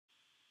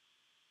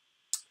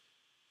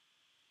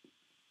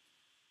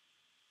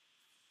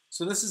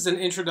So this is an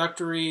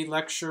introductory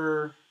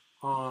lecture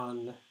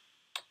on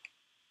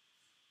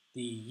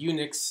the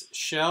UNIX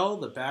shell,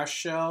 the bash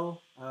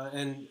shell,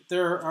 and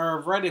there are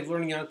a variety of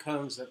learning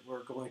outcomes that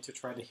we're going to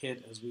try to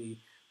hit as we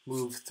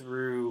move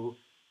through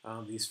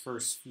these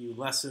first few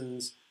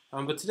lessons.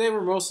 But today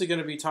we're mostly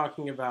going to be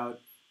talking about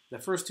the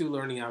first two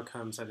learning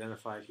outcomes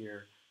identified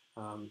here.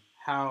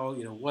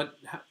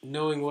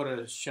 Knowing what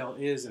a shell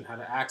is and how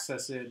to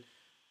access it,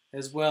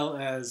 as well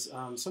as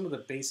some of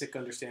the basic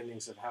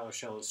understandings of how a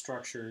shell is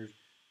structured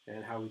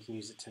and how we can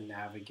use it to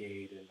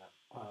navigate and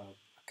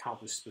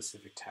accomplish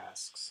specific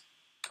tasks.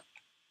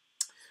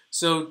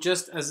 So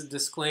just as a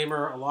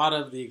disclaimer, a lot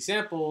of the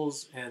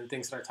examples and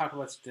things that I talk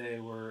about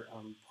today were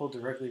pulled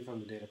directly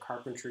from the data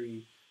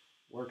carpentry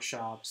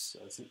workshops.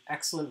 It's an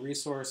excellent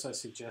resource. I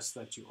suggest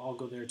that you all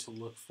go there to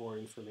look for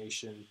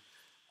information.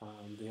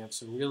 They have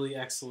some really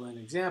excellent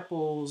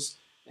examples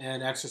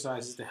and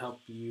exercises to help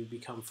you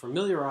become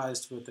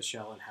familiarized with the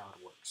shell and how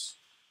it works.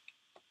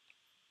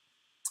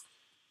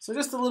 So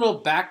just a little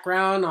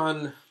background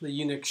on the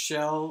UNIX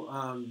shell.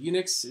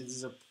 UNIX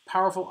is a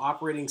powerful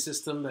operating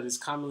system that is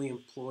commonly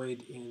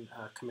employed in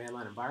command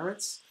line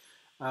environments.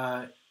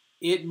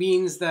 It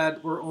means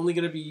that we're only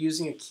going to be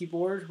using a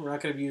keyboard. We're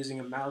not going to be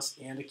using a mouse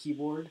and a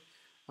keyboard.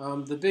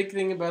 The big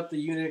thing about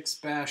the UNIX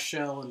bash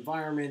shell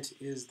environment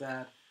is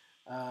that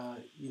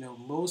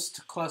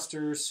most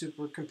clusters,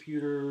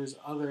 supercomputers,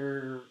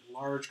 other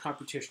large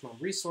computational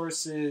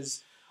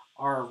resources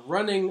are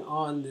running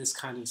on this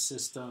kind of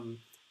system,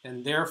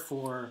 and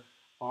therefore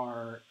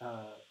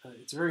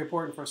it's very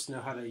important for us to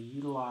know how to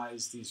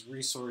utilize these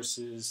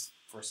resources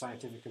for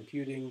scientific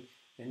computing,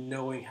 and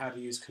knowing how to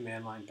use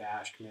command line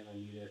bash, command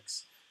line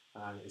UNIX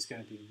is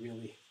going to be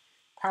really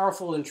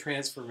powerful and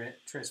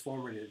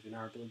transformative in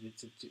our ability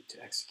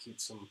to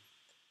execute some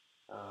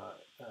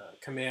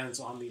commands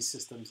on these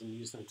systems and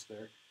use them to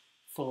their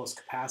fullest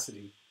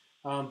capacity.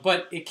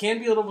 But it can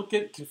be a little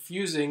bit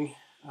confusing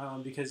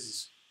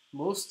because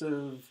most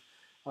of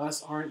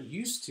us aren't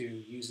used to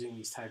using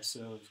these types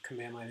of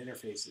command line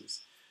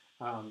interfaces.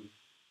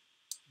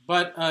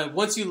 But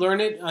once you learn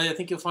it, I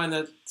think you'll find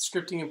that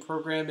scripting and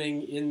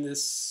programming in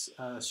this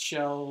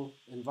shell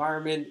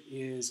environment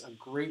is a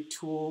great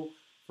tool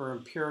for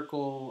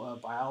empirical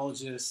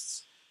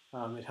biologists.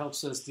 It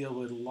helps us deal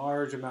with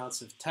large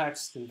amounts of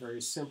text in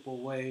very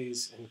simple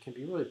ways and can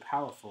be really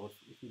powerful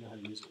if you know how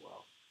to use it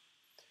well.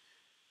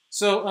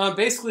 So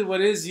basically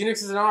UNIX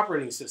is an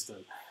operating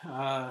system.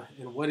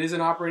 And what is an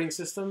operating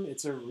system?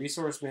 It's a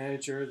resource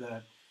manager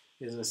that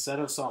is a set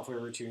of software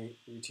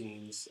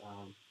routines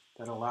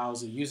that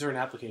allows a user and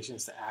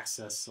applications to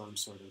access some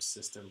sort of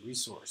system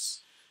resource.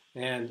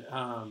 And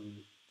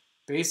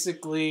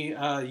basically,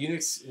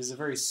 UNIX is a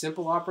very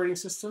simple operating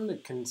system.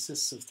 It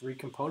consists of three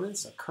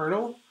components: a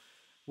kernel,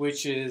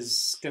 which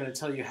is going to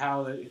tell you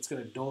how it's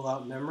going to dole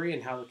out memory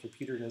and how the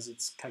computer does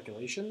its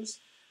calculations;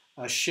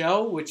 a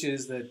shell, which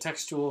is the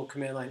textual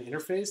command line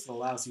interface that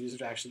allows the user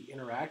to actually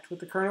interact with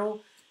the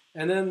kernel;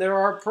 and then there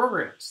are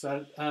programs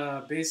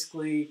that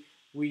basically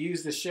we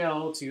use the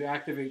shell to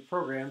activate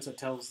programs that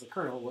tells the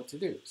kernel what to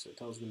do. So it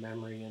tells the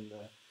memory and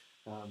the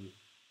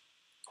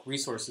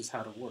resources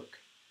how to work.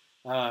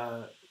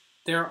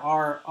 There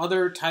are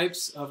other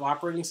types of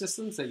operating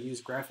systems that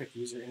use graphic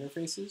user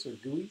interfaces, or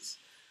GUIs.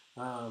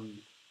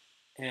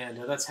 And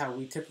that's how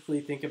we typically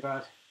think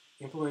about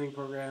implementing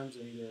programs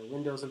in either a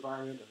Windows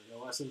environment or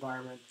an OS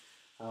environment.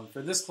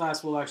 For this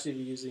class, we'll actually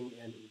be using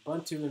an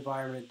Ubuntu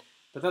environment,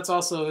 but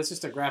it's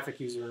just a graphic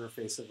user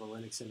interface of a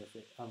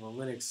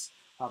Linux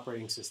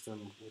operating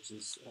system, which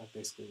is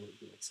basically what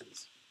UNIX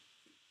is.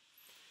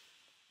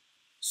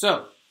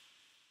 So,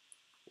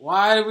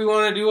 why do we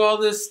want to do all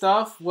this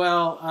stuff?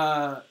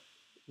 Well,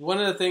 one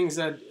of the things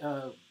that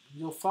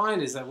you'll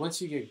find is that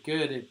once you get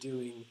good at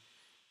doing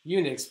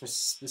UNIX,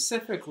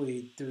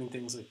 specifically doing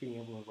things like being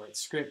able to write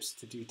scripts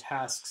to do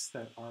tasks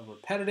that are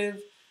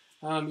repetitive,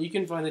 you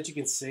can find that you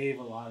can save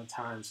a lot of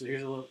time. So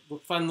here's a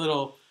fun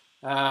little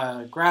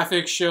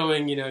graphic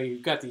showing,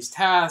 you've got these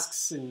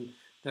tasks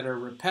that are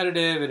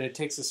repetitive, and it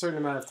takes a certain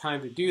amount of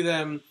time to do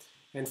them.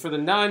 And for the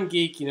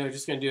non-geek, you're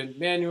just going to do it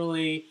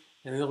manually,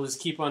 and they'll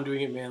just keep on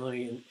doing it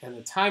manually. And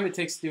the time it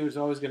takes to do it is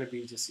always going to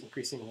be just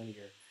increasing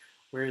linear,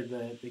 where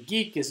the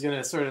geek is going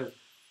to sort of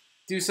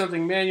do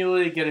something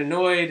manually, get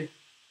annoyed,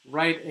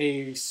 write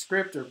a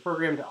script or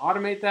program to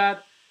automate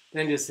that,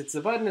 then just hits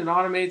the button and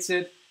automates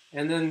it,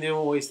 and then they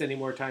won't waste any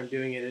more time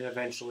doing it, and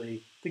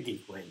eventually the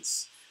geek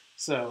wins.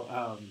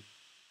 So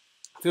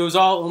if it was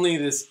all only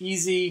this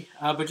easy,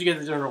 but you get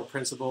the general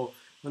principle.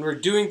 When we're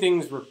doing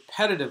things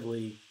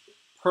repetitively,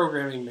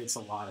 programming makes a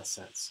lot of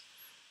sense.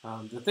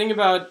 The thing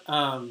about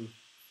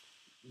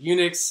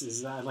UNIX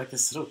is, I like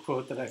this little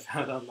quote that I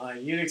found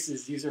online: UNIX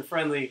is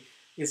user-friendly.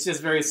 It's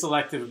just very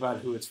selective about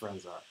who its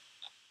friends are.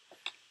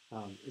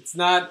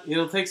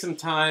 It'll take some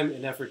time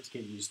and effort to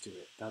get used to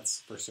it.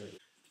 That's for certain.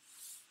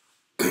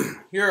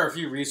 Here are a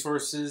few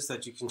resources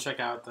that you can check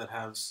out that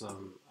have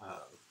some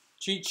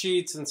cheat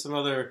sheets and some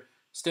other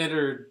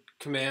standard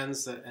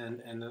commands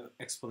and an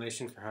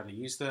explanation for how to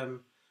use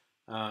them.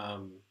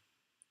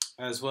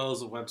 as well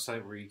as a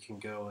website where you can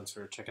go and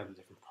sort of check out the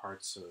different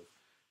parts of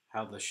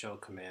how the shell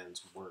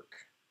commands work.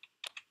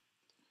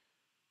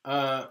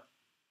 A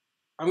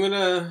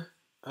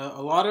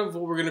lot of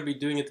what we're going to be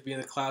doing at the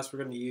beginning of the class, we're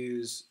going to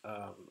use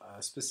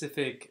a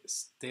specific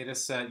data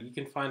set. You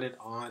can find it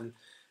on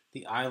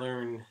the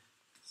iLearn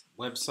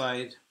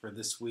website for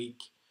this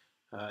week.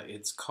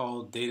 It's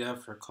called Data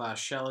for Class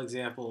Shell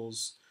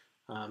Examples.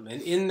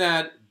 And in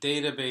that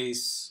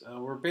database,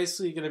 we're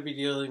basically going to be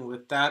dealing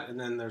with that, and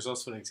then there's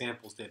also an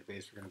examples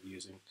database we're going to be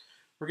using.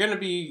 We're going to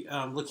be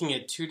looking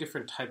at two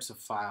different types of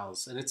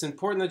files, and it's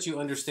important that you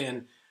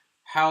understand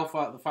how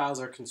the files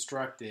are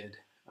constructed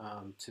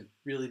to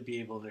really be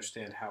able to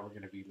understand how we're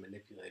going to be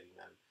manipulating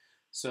them.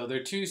 So there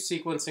are two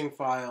sequencing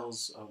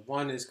files.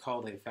 One is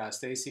called a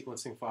FASTA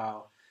sequencing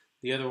file.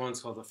 The other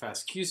one's called a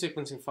FASTQ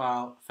sequencing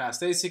file.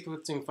 FASTA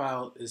sequencing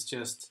file is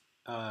just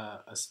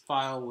a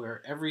file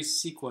where every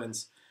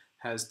sequence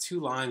has two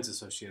lines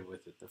associated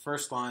with it. The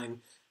first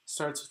line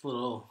starts with a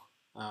little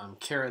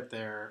caret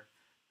there,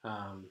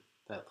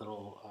 that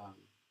little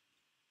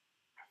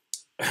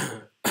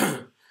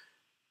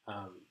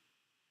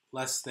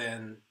less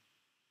than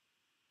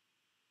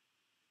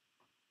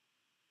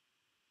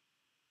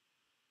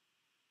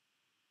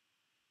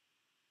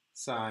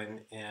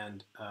sign,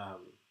 and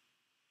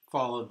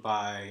followed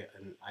by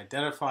an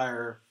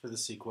identifier for the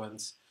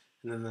sequence,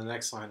 and then the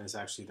next line is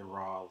actually the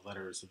raw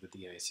letters of the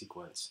DNA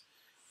sequence.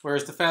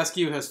 Whereas the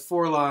FASTQ has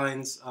 4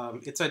 lines,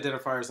 its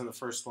identifiers in the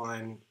first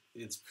line,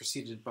 it's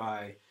preceded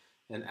by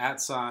an @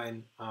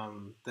 sign,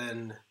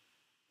 then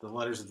the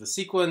letters of the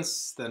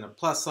sequence, then a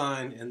plus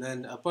sign, and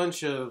then a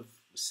bunch of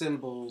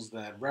symbols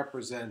that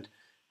represent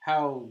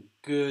how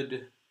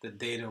good the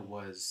data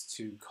was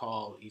to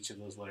call each of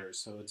those letters.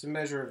 So it's a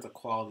measure of the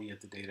quality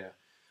of the data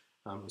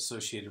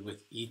associated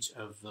with each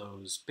of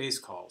those base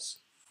calls.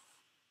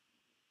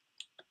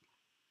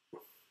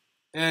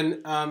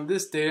 And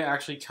this data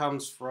actually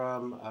comes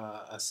from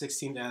a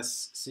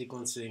 16S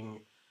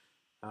sequencing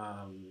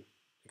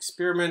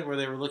experiment where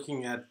they were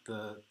looking at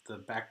the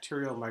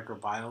bacterial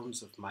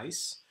microbiomes of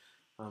mice.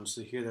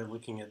 So here they're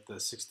looking at the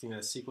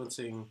 16S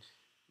sequencing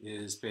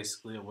is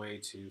basically a way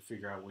to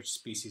figure out which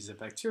species of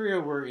bacteria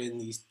were in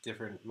these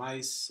different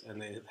mice,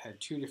 and they had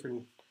 2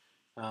 different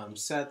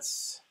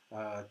sets,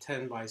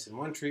 10 mice in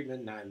one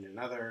treatment, 9 in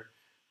another.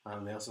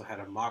 They also had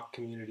a mock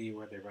community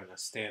where they run a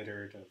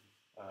standard of,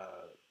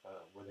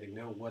 where they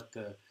know what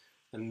the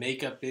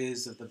makeup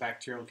is of the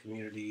bacterial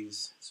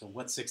communities, so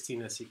what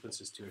 16S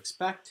sequences to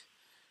expect.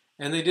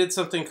 And they did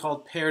something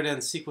called paired end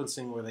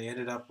sequencing where they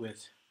ended up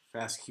with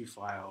FASTQ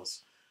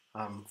files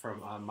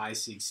from a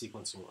MySeq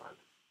sequencing run.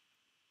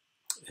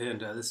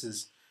 And this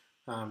is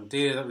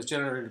data that was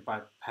generated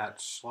by Pat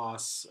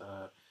Schloss.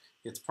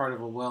 It's part of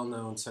a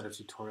well-known set of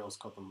tutorials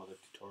called the Mother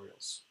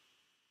Tutorials.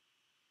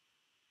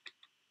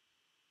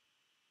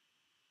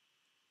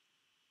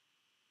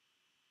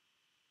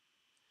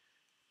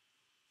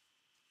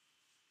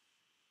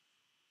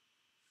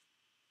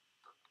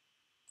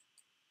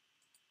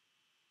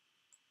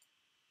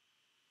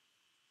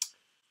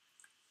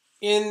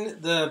 In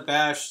the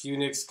bash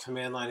Unix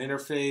command line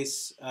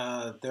interface,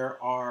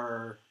 there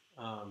are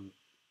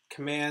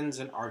commands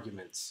and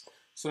arguments.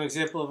 So an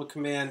example of a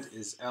command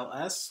is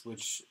ls,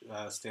 which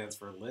stands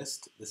for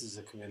list. This is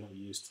a command that we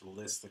use to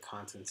list the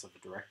contents of a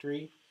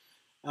directory.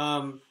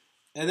 And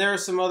there are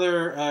some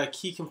other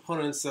key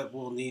components that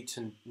we'll need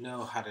to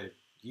know how to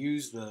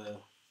use the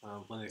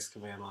Linux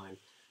command line.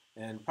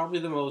 And probably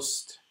the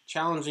most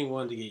challenging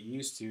one to get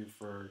used to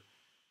for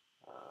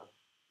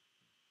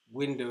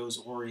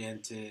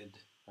Windows-oriented,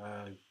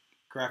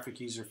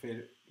 graphic user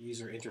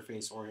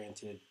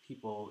interface-oriented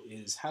people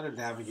is how to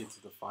navigate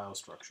through the file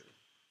structure.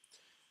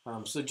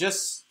 So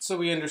just so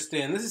we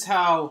understand, this is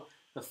how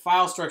the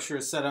file structure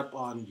is set up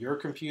on your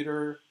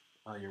computer,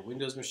 your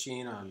Windows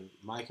machine, on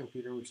my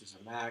computer, which is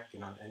a Mac,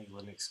 and on any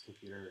Linux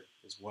computer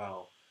as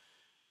well.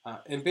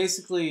 And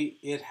basically,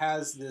 it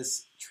has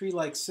this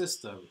tree-like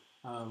system.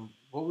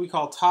 What we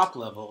call top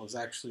level is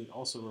actually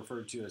also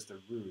referred to as the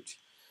root.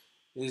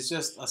 It is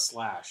just a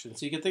slash. And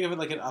so you can think of it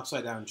like an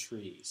upside-down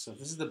tree. So if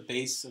this is the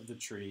base of the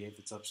tree, if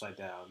it's upside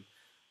down,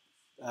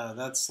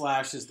 that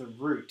slash is the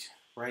root,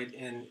 right?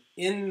 And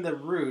in the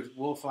root,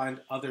 we'll find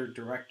other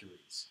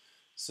directories.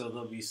 So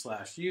there'll be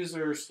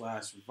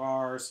 /user,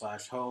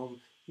 /var, /home.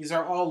 These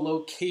are all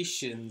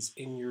locations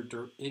in your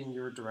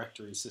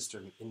directory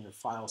system, in your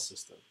file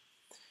system.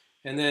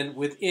 And then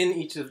within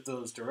each of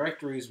those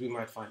directories, we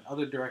might find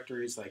other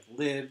directories like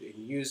lib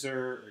in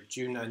user, or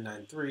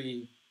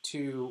June9932,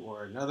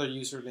 or another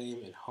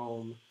username in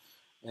home.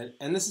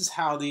 And this is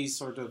how these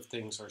sort of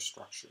things are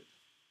structured.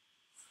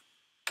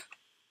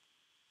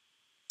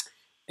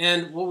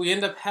 And what we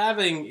end up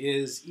having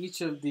is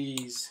each of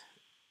these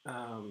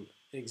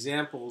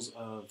examples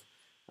of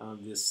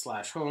this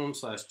 /home,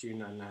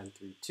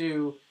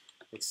 /June9932,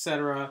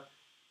 etc.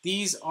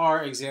 These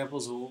are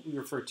examples of what we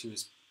refer to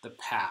as the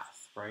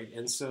path, right?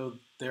 And so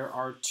there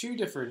are 2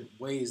 different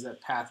ways that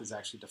path is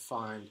actually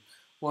defined.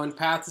 One,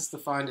 path is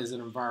defined as an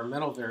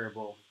environmental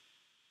variable,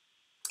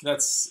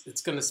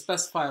 it's going to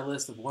specify a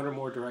list of one or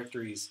more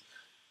directories,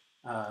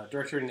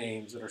 directory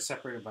names that are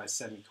separated by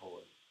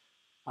semicolon.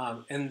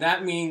 And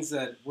that means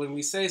that when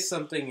we say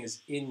something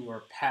is in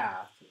your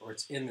path, or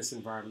it's in this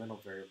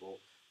environmental variable,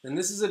 then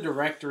this is a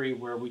directory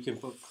where we can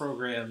put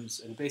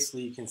programs, and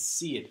basically you can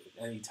see it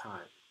at any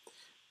time.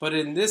 But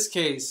in this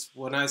case,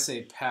 when I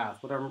say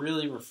path, what I'm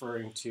really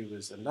referring to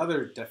is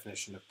another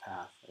definition of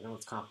path. I know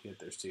it's complicated,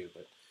 there's two,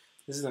 but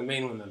this is the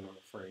main one that I'm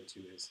referring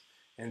to.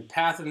 And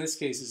path in this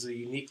case is a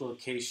unique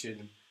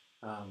location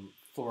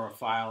for a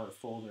file or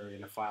folder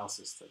in a file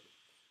system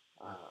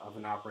of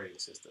an operating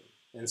system.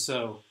 And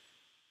so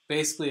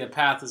basically a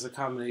path is a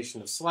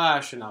combination of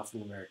slash and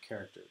alphanumeric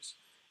characters.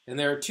 And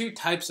there are two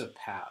types of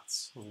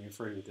paths when we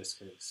refer to this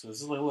case. So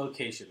this is a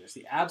location. There's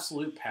the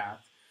absolute path,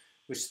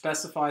 which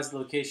specifies the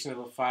location of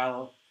a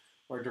file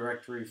or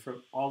directory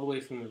from all the way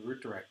from the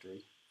root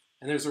directory.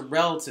 And there's a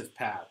relative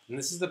path. And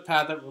this is the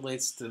path that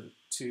relates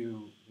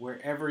to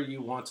wherever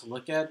you want to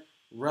look at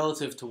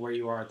relative to where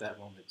you are at that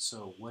moment.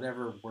 So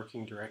whatever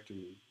working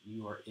directory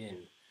you are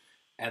in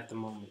at the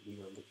moment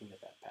you are looking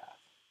at that path.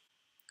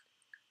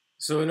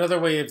 So another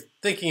way of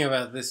thinking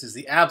about this is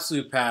the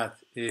absolute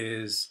path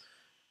is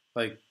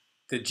like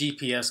the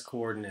GPS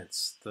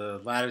coordinates, the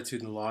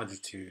latitude and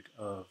longitude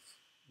of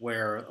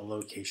where a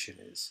location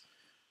is.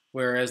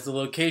 Whereas the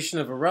location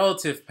of a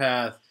relative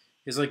path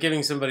is like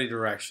giving somebody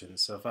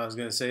directions. So if I was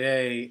going to say,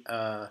 hey,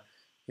 how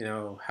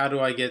do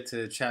I get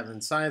to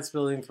Chapman Science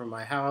Building from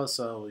my house?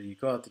 So you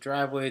go out the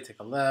driveway, take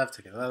a left,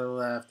 take another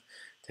left,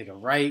 take a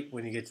right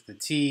when you get to the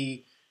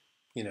T,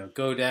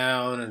 go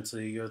down until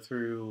you go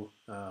through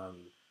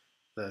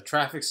the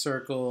traffic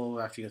circle.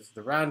 After you go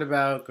through the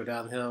roundabout, go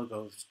down the hill,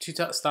 go 2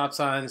 stop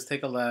signs,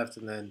 take a left,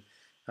 and then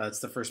it's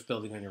the first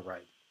building on your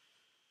right.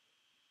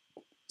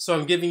 So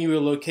I'm giving you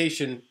a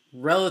location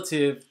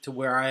relative to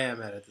where I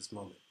am at this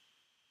moment.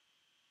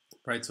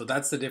 Right? So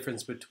that's the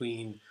difference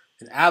between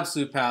an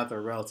absolute path or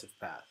a relative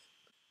path.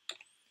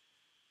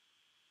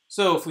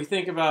 So if we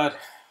think about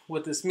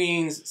what this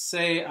means,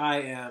 say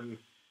I am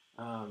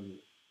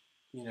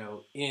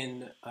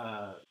in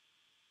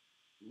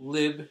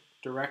lib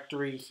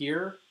directory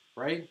here,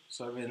 right?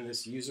 So I'm in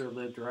this user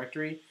lib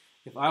directory.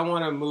 If I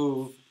want to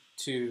move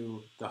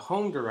to the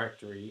home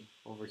directory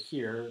over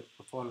here,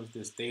 if one of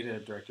this data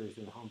directory is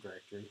in the home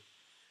directory,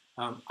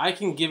 I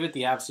can give it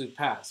the absolute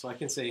path. So I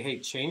can say, hey,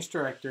 change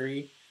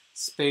directory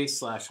space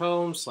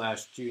 /home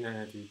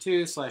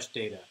 /G9932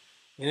 /data.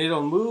 And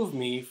it'll move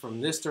me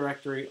from this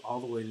directory all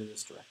the way to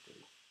this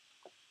directory.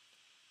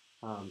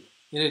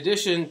 In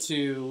addition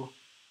to,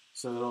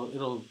 so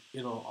I'll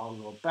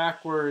go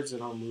backwards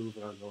and I'll move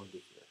and I'll go into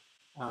here.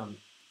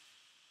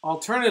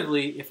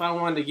 Alternatively, if I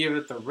wanted to give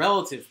it the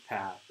relative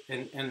path,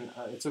 and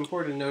it's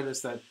important to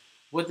notice that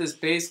what this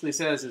basically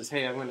says is,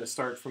 hey, I'm going to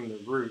start from the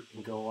root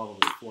and go all the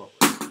way forward.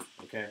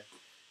 Okay.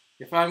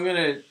 If I'm going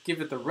to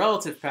give it the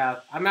relative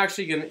path, I'm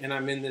actually going to, and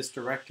I'm in this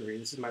directory.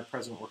 This is my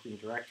present working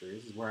directory.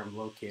 This is where I'm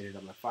located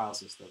on my file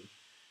system.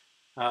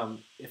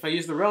 If I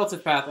use the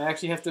relative path, I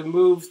actually have to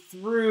move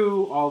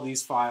through all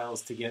these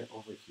files to get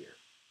over here,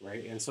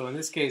 right? And so in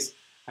this case,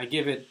 I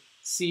give it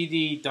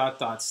cd ..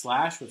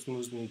 which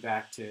moves me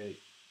back to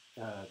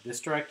this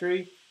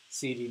directory,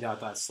 cd ..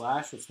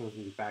 which moves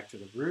me back to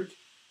the root,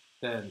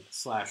 then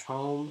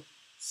 /home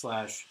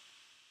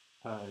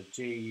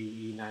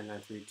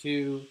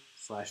 /JUE9932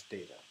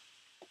 /data.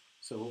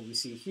 So what we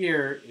see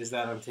here is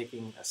that I'm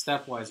taking a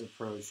stepwise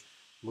approach,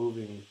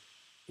 moving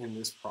in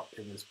this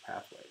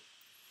pathway.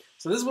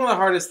 So this is one of the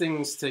hardest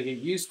things to get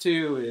used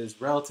to is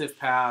relative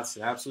paths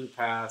and absolute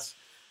paths.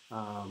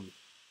 You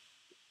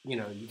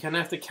kind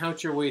of have to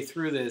count your way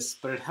through this,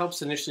 but it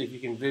helps initially if you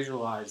can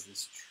visualize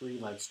this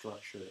tree-like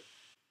structure.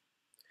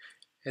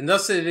 And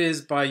thus it is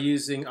by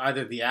using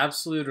either the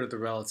absolute or the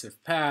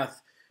relative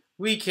path,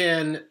 we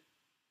can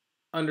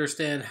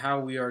understand how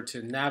we are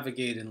to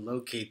navigate and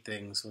locate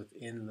things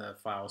within the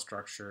file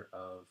structure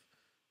of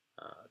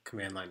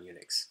command line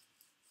Unix.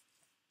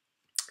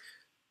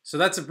 So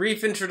that's a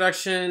brief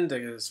introduction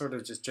to sort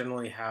of just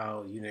generally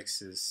how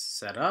Unix is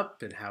set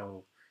up and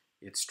how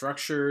it's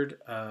structured,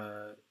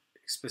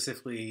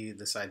 specifically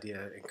this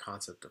idea and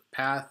concept of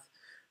path.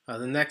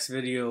 The next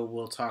video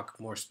we'll talk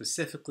more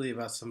specifically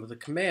about some of the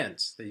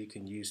commands that you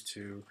can use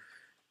to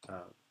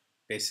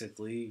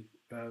basically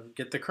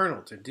get the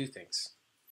kernel to do things.